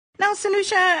Now,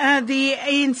 Sanusha, the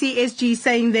ANC SG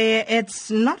saying there it's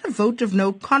not a vote of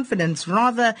no confidence.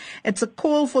 Rather, it's a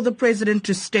call for the president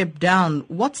to step down.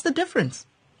 What's the difference?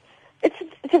 It's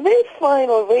a very fine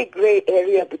or very grey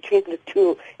area between the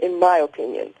two, in my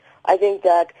opinion. I think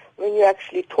that when you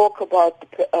actually talk about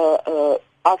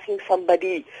asking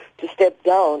somebody to step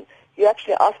down, you're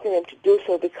actually asking them to do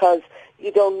so because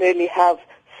you don't really have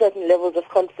certain levels of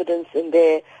confidence in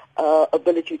their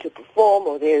ability to perform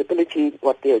or their ability,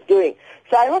 what they're doing.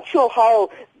 So I'm not sure how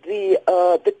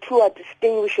the two are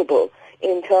distinguishable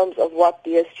in terms of what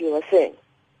the SG are saying.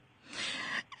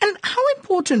 And how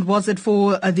important was it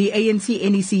for the ANC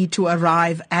NEC to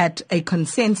arrive at a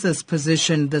consensus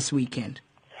position this weekend?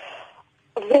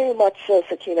 Very much so,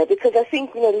 Sakina, because I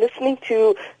think, listening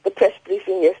to the press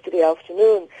briefing yesterday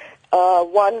afternoon,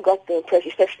 one got the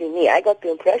impression, especially me, I got the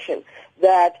impression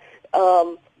that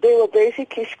they were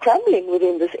basically scrambling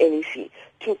within this NEC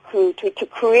to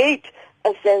create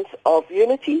a sense of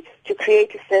unity, to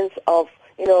create a sense of,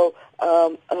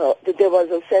 that there was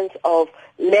a sense of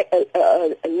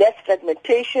less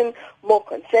fragmentation, more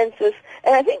consensus.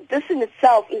 And I think this in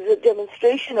itself is a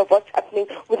demonstration of what's happening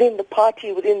within the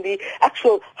party, within the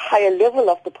actual higher level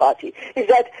of the party, is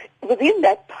that within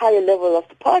that higher level of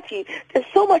the party, there's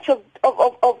so much of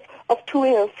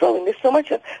toing and froing. There's so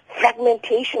much of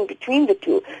fragmentation between the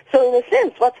two. So in a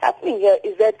sense, what's happening here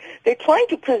is that they're trying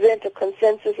to present a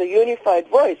consensus, a unified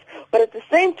voice, but at the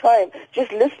same time,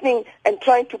 just listening and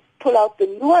trying to pull out the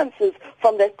nuances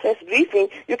from that press briefing,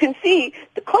 you can see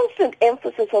the constant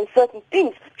emphasis on certain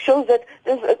things shows that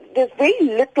there's very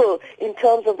little in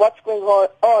terms of what's going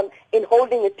on in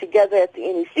holding it together at the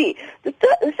NEC. The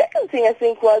second thing I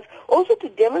think was also to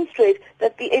demonstrate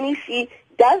that the NEC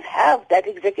does have that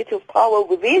executive power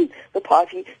within the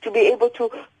party to be able to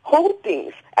hold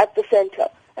things at the center.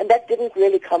 And that didn't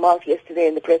really come out yesterday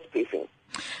in the press briefing.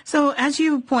 So, as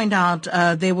you point out,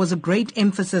 there was a great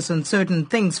emphasis on certain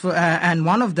things, and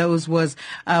one of those was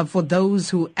for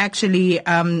those who actually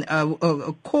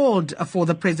called for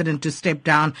the president to step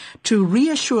down, to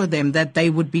reassure them that they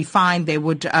would be fine, there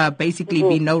would basically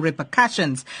be no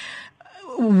repercussions.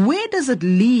 Where does it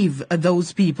leave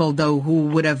those people, though, who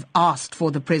would have asked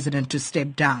for the president to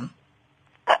step down?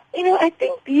 I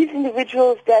think these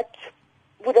individuals that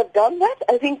would have done that,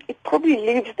 I think it probably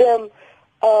leaves them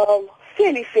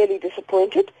fairly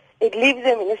disappointed. It leaves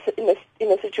them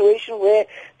in a situation where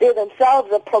they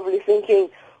themselves are probably thinking,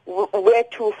 where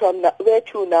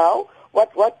to now?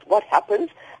 What happens?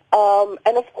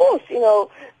 And of course,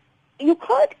 you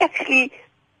can't actually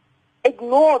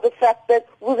ignore the fact that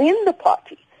within the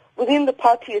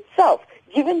party itself,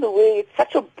 given the way it's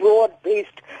such a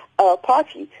broad-based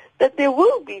party, that there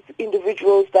will be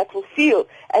individuals that will feel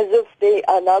as if they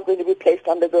are now going to be placed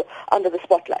under the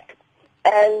spotlight.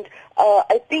 And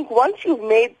I think once you've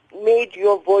made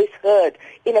your voice heard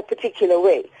in a particular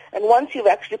way, and once you've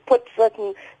actually put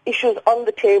certain issues on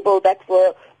the table that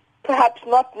were perhaps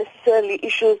not necessarily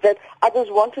issues that others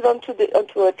wanted onto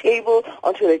a table,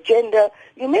 onto an agenda,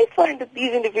 you may find that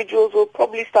these individuals will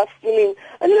probably start feeling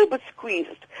a little bit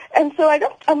squeezed. And so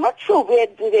I'm not sure where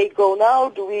do they go now.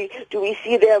 Do we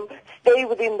see them stay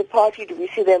within the party? Do we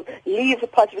see them leave the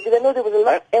party? Because I know there was a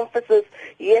lot of emphasis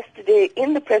yesterday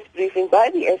in the press briefing by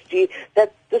the SG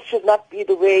that this should not be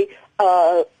the way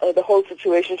the whole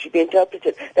situation should be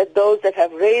interpreted, that those that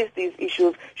have raised these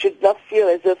issues should not feel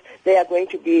as if they are going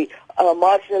to be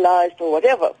marginalized or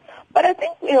whatever. But I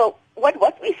think,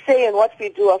 what we say and what we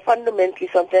do are fundamentally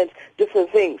sometimes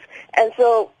different things. And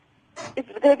so it's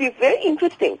going to be very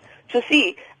interesting to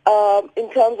see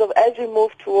in terms of as we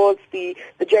move towards the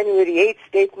January 8th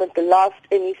statement, the last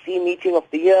NEC meeting of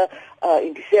the year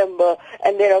in December,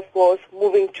 and then, of course,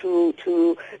 moving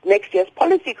to next year's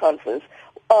policy conference.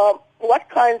 What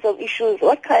kinds of issues,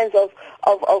 what kinds of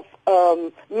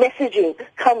messaging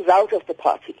comes out of the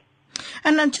party?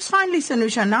 And just finally,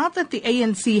 Sanusha, now that the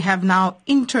ANC have now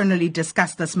internally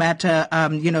discussed this matter,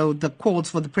 the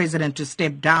calls for the president to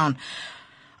step down,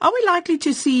 are we likely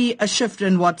to see a shift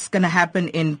in what's going to happen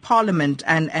in Parliament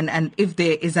and if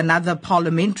there is another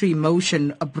parliamentary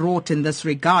motion brought in this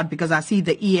regard? Because I see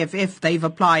the EFF, they've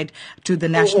applied to the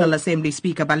National Assembly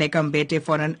Speaker, Baleka Mbete,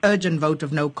 for an urgent vote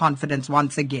of no confidence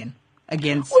once again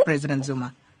against President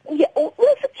Zuma. Yeah,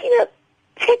 well, Sakina,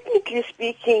 technically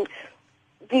speaking,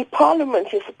 the Parliament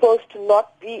is supposed to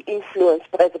not be influenced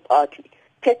by the party,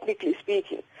 technically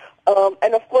speaking.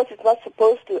 And of course, it's not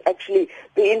supposed to actually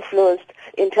be influenced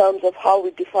in terms of how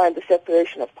we define the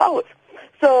separation of powers.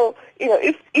 So,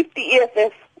 if the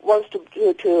EFF wants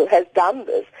to has done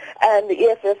this, and the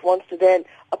EFF wants to then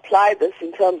apply this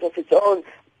in terms of its own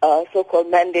so-called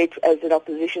mandate as an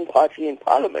opposition party in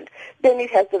Parliament, then it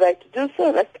has the right to do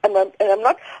so. And I'm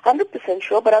not 100%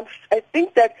 sure, but I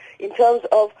think that in terms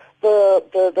of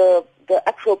the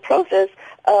actual process,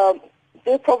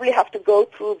 they'll probably have to go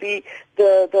through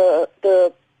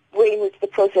the way in which the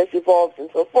process evolves and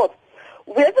so forth.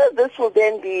 Whether this will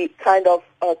then be kind of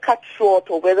cut short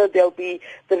or whether there'll be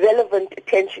the relevant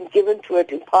attention given to it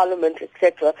in Parliament,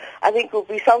 etc., I think will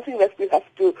be something that we'll have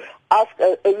to ask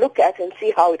a look at and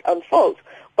see how it unfolds.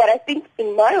 But I think,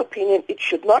 in my opinion, it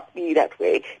should not be that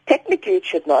way. Technically, it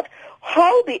should not.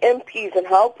 How the MPs and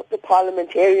how the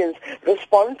parliamentarians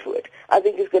respond to it, I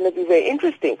think, is going to be very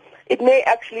interesting. It may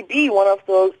actually be one of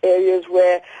those areas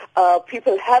where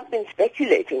people have been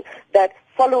speculating that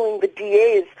following the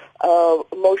DA's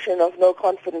motion of no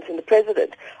confidence in the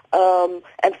president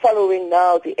and following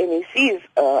now the NEC's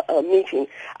meeting,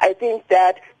 I think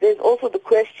that there's also the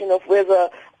question of whether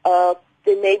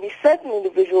there may be certain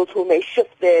individuals who may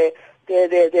shift their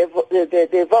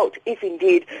vote if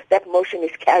indeed that motion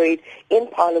is carried in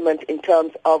Parliament in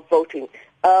terms of voting.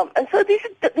 And so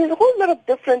there's a whole lot of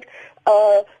different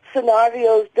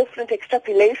scenarios, different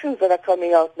extrapolations that are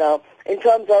coming out now in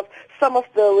terms of some of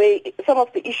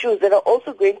the issues that are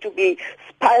also going to be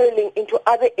spiraling into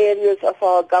other areas of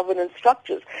our governance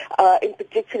structures, in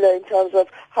particular in terms of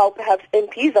how perhaps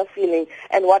MPs are feeling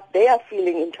and what they are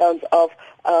feeling in terms of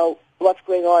what's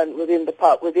going on within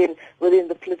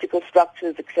the political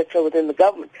structures, etc., within the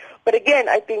government. But again,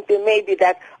 I think there may be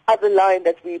that other line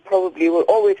that we probably will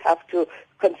always have to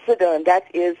consider, and that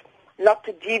is not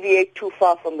to deviate too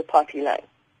far from the party line.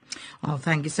 Well,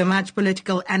 thank you so much,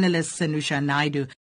 political analyst Sanusha Naidu.